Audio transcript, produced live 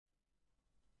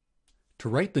To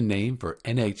write the name for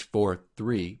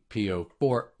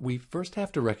NH4,3PO4, we first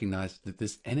have to recognize that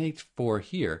this NH4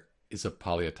 here is a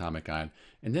polyatomic ion,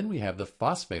 and then we have the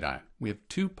phosphate ion. We have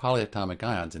two polyatomic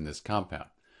ions in this compound.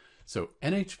 So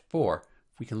NH4,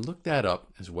 we can look that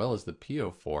up as well as the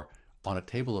PO4 on a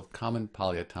table of common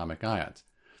polyatomic ions.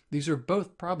 These are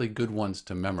both probably good ones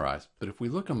to memorize, but if we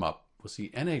look them up, we'll see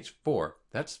NH4,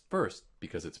 that's first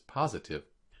because it's positive,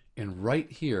 and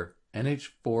right here,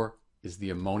 NH4 is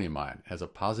the ammonium ion, has a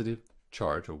positive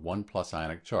charge, a 1 plus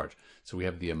ionic charge. So we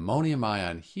have the ammonium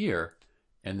ion here,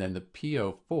 and then the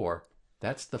PO4,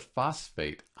 that's the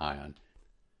phosphate ion.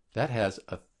 That has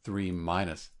a 3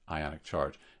 minus ionic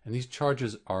charge. And these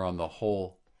charges are on the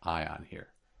whole ion here.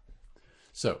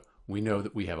 So we know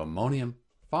that we have ammonium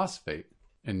phosphate,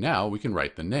 and now we can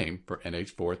write the name for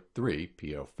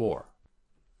NH4,3PO4.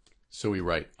 So we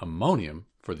write ammonium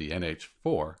for the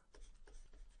NH4,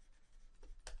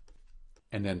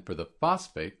 and then for the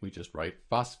phosphate, we just write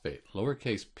phosphate,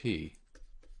 lowercase p.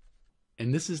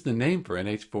 And this is the name for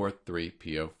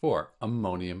NH4,3PO4,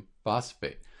 ammonium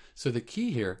phosphate. So the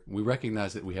key here, we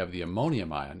recognize that we have the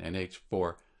ammonium ion,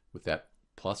 NH4, with that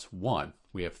plus 1.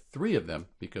 We have 3 of them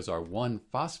because our 1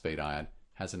 phosphate ion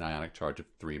has an ionic charge of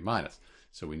 3 minus.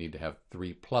 So we need to have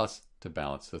 3 plus to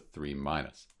balance the 3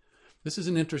 minus. This is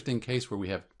an interesting case where we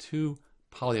have 2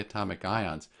 polyatomic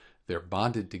ions. They're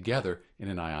bonded together in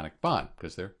an ionic bond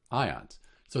because they're ions.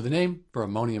 So the name for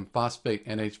ammonium phosphate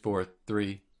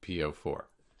NH4,3PO4.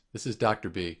 This is Dr.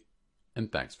 B, and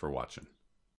thanks for watching.